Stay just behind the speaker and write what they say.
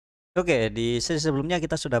Oke, di sesi sebelumnya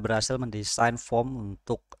kita sudah berhasil mendesain form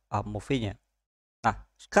untuk movie-nya. Nah,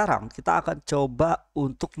 sekarang kita akan coba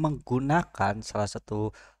untuk menggunakan salah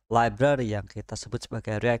satu library yang kita sebut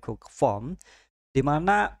sebagai React Hook Form, di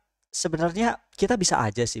mana sebenarnya kita bisa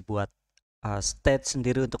aja sih buat state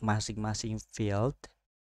sendiri untuk masing-masing field,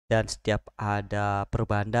 dan setiap ada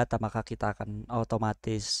perubahan data maka kita akan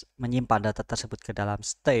otomatis menyimpan data tersebut ke dalam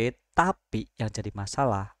state. Tapi yang jadi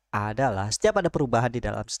masalah adalah setiap ada perubahan di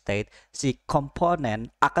dalam state, si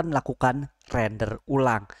komponen akan melakukan render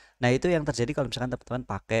ulang. Nah, itu yang terjadi kalau misalkan teman-teman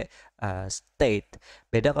pakai state.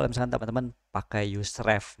 Beda kalau misalkan teman-teman pakai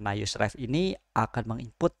useref. Nah, useref ini akan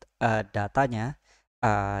menginput datanya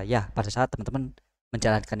ya pada saat teman-teman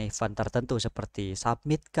menjalankan event tertentu seperti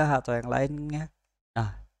submit kah atau yang lainnya.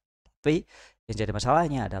 Nah, tapi yang jadi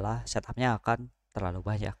masalahnya adalah setupnya akan terlalu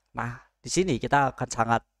banyak. Nah, di sini kita akan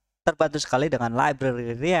sangat terbantu sekali dengan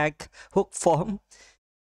library React Hook Form.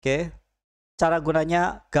 Oke, cara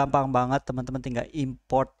gunanya gampang banget, teman-teman tinggal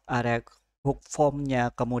import area hook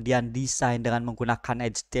formnya, kemudian desain dengan menggunakan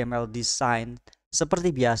HTML design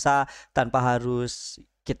seperti biasa tanpa harus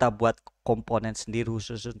kita buat komponen sendiri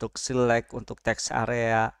khusus untuk select, untuk text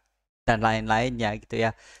area dan lain-lainnya gitu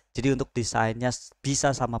ya. Jadi untuk desainnya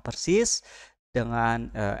bisa sama persis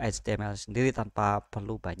dengan HTML sendiri tanpa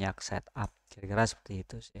perlu banyak setup. Kira-kira seperti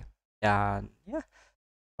itu sih. Dan ya,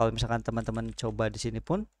 kalau misalkan teman-teman coba di sini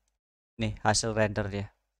pun nih hasil rendernya.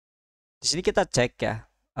 Di sini kita cek ya,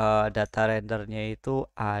 data rendernya itu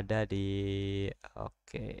ada di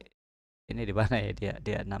oke. Ini di mana ya dia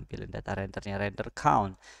dia nampilin data rendernya, render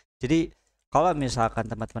count. Jadi kalau misalkan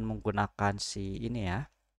teman-teman menggunakan si ini ya,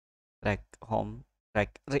 React Home,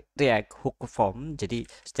 React Hook Form, jadi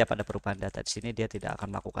setiap ada perubahan data di sini dia tidak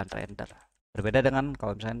akan melakukan render. Berbeda dengan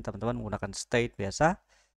kalau misalnya teman-teman menggunakan state biasa,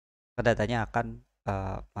 datanya akan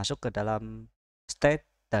masuk ke dalam state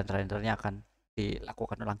dan rendernya akan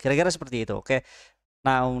dilakukan ulang. Kira-kira seperti itu. Oke.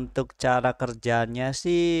 Nah, untuk cara kerjanya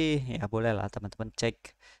sih ya bolehlah teman-teman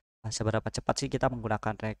cek seberapa cepat sih kita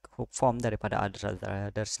menggunakan React Hook Form daripada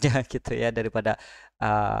others-nya gitu ya, daripada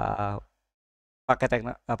uh,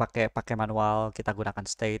 pakai manual kita gunakan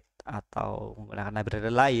state atau menggunakan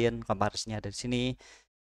library lain. Komparasinya ada di sini.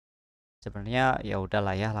 Sebenarnya ya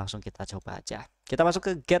udahlah ya, langsung kita coba aja. Kita masuk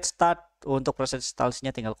ke get start. Untuk proses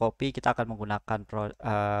instalasinya tinggal copy. Kita akan menggunakan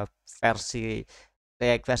versi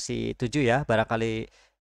React versi 7 ya. Barangkali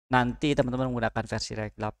nanti teman-teman menggunakan versi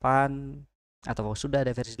React 8 atau sudah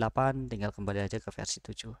ada versi 8, tinggal kembali aja ke versi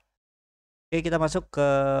 7. Oke, kita masuk ke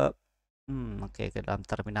ke dalam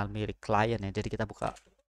terminal milik klien ya. Jadi kita buka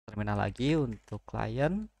terminal lagi untuk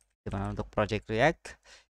klien, dimana untuk project React.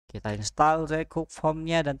 Kita install React Hook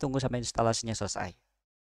Form-nya dan tunggu sampai instalasinya selesai.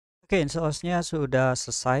 Oke, instalasinya sudah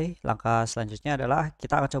selesai. Langkah selanjutnya adalah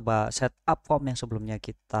kita akan coba setup form yang sebelumnya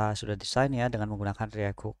kita sudah desain ya dengan menggunakan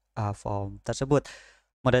React Hook Form tersebut.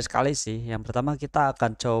 Mudah sekali sih. Yang pertama kita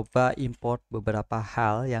akan coba import beberapa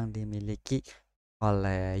hal yang dimiliki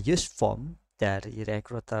oleh use form dari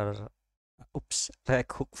React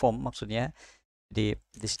Hook Form maksudnya. Di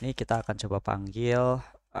sini kita akan coba panggil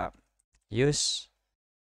use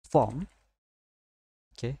form.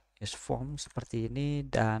 Oke, use form seperti ini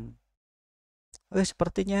dan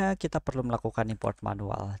sepertinya kita perlu melakukan import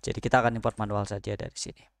manual. Jadi kita akan import manual saja dari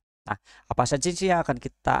sini. Nah, apa saja sih yang akan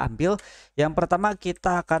kita ambil? Yang pertama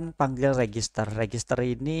kita akan panggil register. Register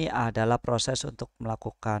ini adalah proses untuk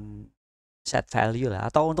melakukan set value lah,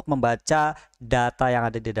 atau untuk membaca data yang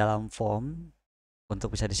ada di dalam form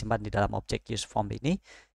untuk bisa disimpan di dalam objek use form ini.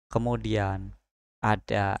 Kemudian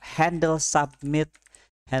ada handle submit.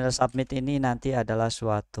 Handle submit ini nanti adalah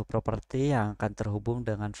suatu properti yang akan terhubung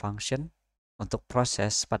dengan function untuk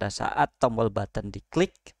proses pada saat tombol button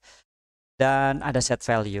diklik. Dan ada set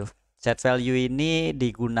value. Set value ini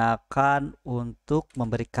digunakan untuk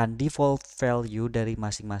memberikan default value dari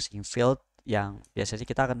masing-masing field yang biasanya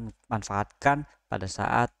kita akan manfaatkan pada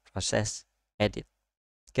saat proses edit.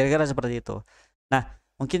 Kira-kira seperti itu. Nah,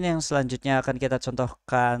 mungkin yang selanjutnya akan kita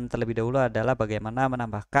contohkan terlebih dahulu adalah bagaimana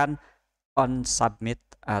menambahkan on submit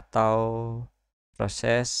atau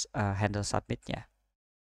proses handle submitnya.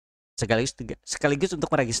 Sekaligus untuk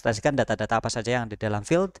meregistrasikan data-data apa saja yang ada di dalam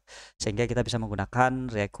field sehingga kita bisa menggunakan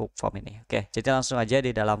React Hook Form ini. Oke, jadi langsung aja di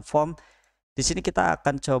dalam form. Di sini kita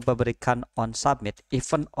akan coba berikan on submit.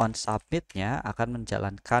 Event on submitnya akan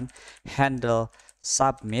menjalankan handle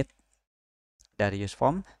submit dari use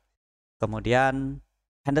form. Kemudian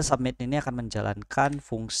handle submit ini akan menjalankan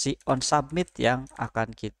fungsi on submit yang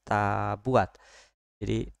akan kita buat.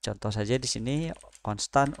 Jadi contoh saja di sini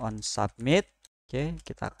constant on submit. Oke,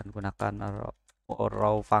 kita akan gunakan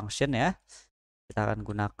row function ya. Kita akan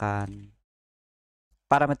gunakan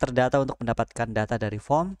parameter data untuk mendapatkan data dari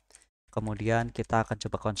form. Kemudian kita akan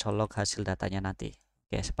coba console log hasil datanya nanti.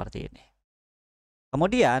 Oke, seperti ini.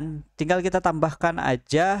 Kemudian tinggal kita tambahkan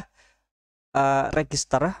aja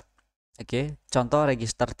register. Oke, contoh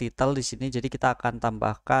register title di sini. Jadi kita akan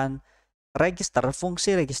tambahkan register,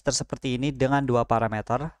 fungsi register seperti ini dengan dua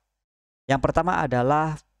parameter. Yang pertama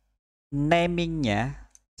adalah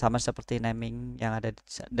namingnya, sama seperti naming yang ada di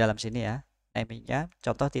dalam sini ya. Namingnya,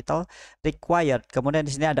 contoh title required. Kemudian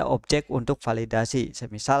di sini ada objek untuk validasi.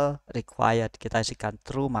 Semisal required, kita isikan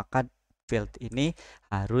true, maka field ini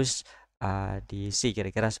harus diisi,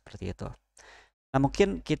 kira-kira seperti itu. Nah,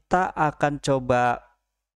 mungkin kita akan coba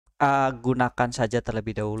gunakan saja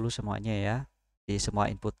terlebih dahulu semuanya ya, di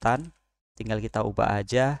semua inputan. Tinggal kita ubah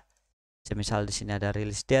aja. Semisal di sini ada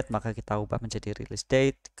release date, maka kita ubah menjadi release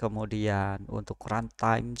date. Kemudian untuk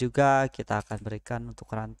runtime juga kita akan berikan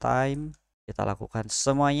untuk runtime. Kita lakukan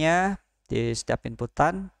semuanya di setiap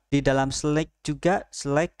inputan. Di dalam select juga,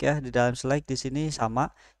 select ya, di dalam select di sini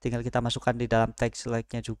sama. Tinggal kita masukkan di dalam tag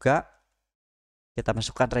selectnya juga. Kita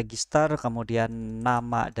masukkan register, kemudian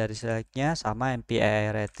nama dari selectnya sama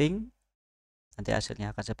MPI rating. Nanti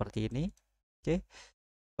hasilnya akan seperti ini. Oke.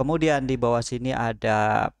 Kemudian di bawah sini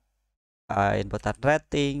ada inputan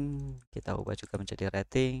rating, kita ubah juga menjadi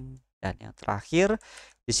rating. Dan yang terakhir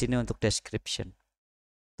di sini untuk description.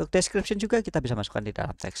 Untuk description juga kita bisa masukkan di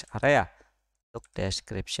dalam text area. Untuk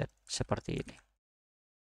description seperti ini.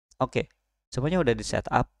 Oke, semuanya udah di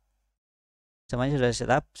setup. Semuanya sudah di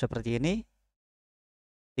setup seperti ini.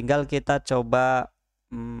 Tinggal kita coba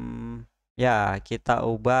ya, kita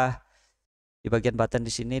ubah di bagian button di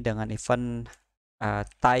sini dengan event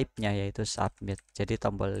type-nya yaitu submit. Jadi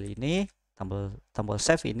tombol ini, tombol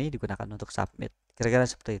save ini digunakan untuk submit. Kira-kira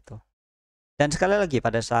seperti itu. Dan sekali lagi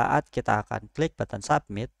pada saat kita akan klik button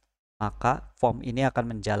submit, maka form ini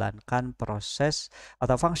akan menjalankan proses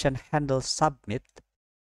atau function handle submit,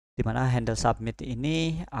 di mana handle submit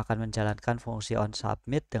ini akan menjalankan fungsi on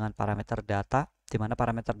submit dengan parameter data, di mana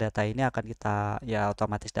parameter data ini akan kita ya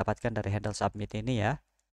otomatis dapatkan dari handle submit ini ya.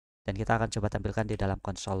 Dan kita akan coba tampilkan di dalam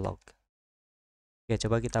console log. Oke,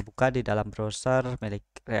 coba kita buka di dalam browser milik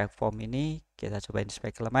React Form ini. Kita coba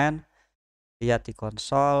inspect elemen, lihat di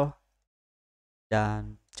konsol,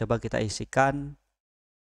 dan coba kita isikan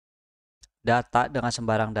data dengan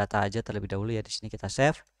sembarang data aja terlebih dahulu ya. Di sini kita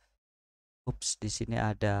save. Ups, di sini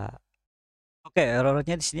ada. Oke,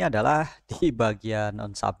 errornya di sini adalah di bagian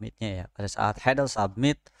on submitnya ya. Pada saat handle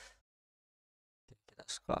submit, kita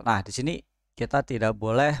scroll. Nah, di sini kita tidak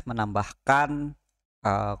boleh menambahkan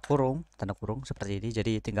kurung, tanda kurung seperti ini.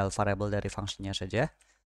 Jadi tinggal variabel dari fungsinya saja.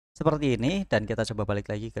 Seperti ini, dan kita coba balik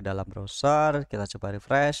lagi ke dalam browser, kita coba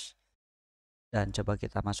refresh. Dan coba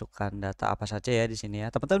kita masukkan data apa saja ya di sini ya.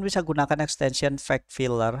 Teman-teman bisa gunakan extension fact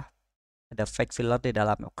filler. Ada fact filler di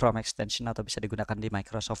dalam Chrome extension atau bisa digunakan di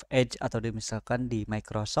Microsoft Edge atau misalkan di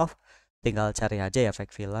Microsoft. Tinggal cari aja ya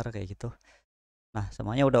fact filler kayak gitu. Nah,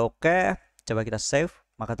 semuanya udah oke. Coba kita save.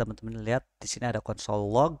 Maka teman-teman lihat di sini ada console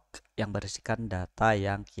log yang berisikan data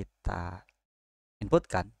yang kita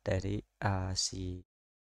inputkan dari si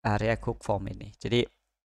React Hook Form ini. Jadi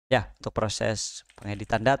ya, untuk proses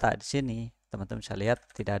pengeditan data di sini teman-teman bisa lihat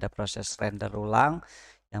tidak ada proses render ulang,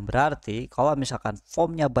 yang berarti kalau misalkan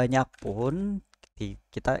formnya banyak pun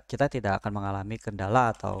kita tidak akan mengalami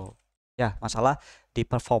kendala atau ya masalah di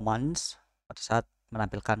performance pada saat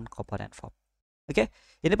menampilkan komponen form. Oke,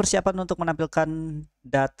 ini persiapan untuk menampilkan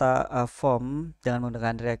data form dengan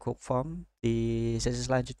menggunakan React Hook Form. Di sesi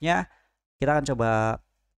selanjutnya kita akan coba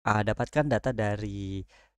dapatkan data dari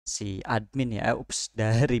si admin ya,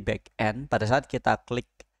 dari backend. Pada saat kita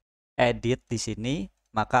klik edit di sini,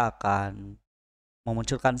 maka akan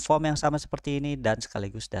memunculkan form yang sama seperti ini dan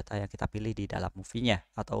sekaligus data yang kita pilih di dalam movie-nya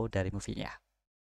atau dari movie-nya.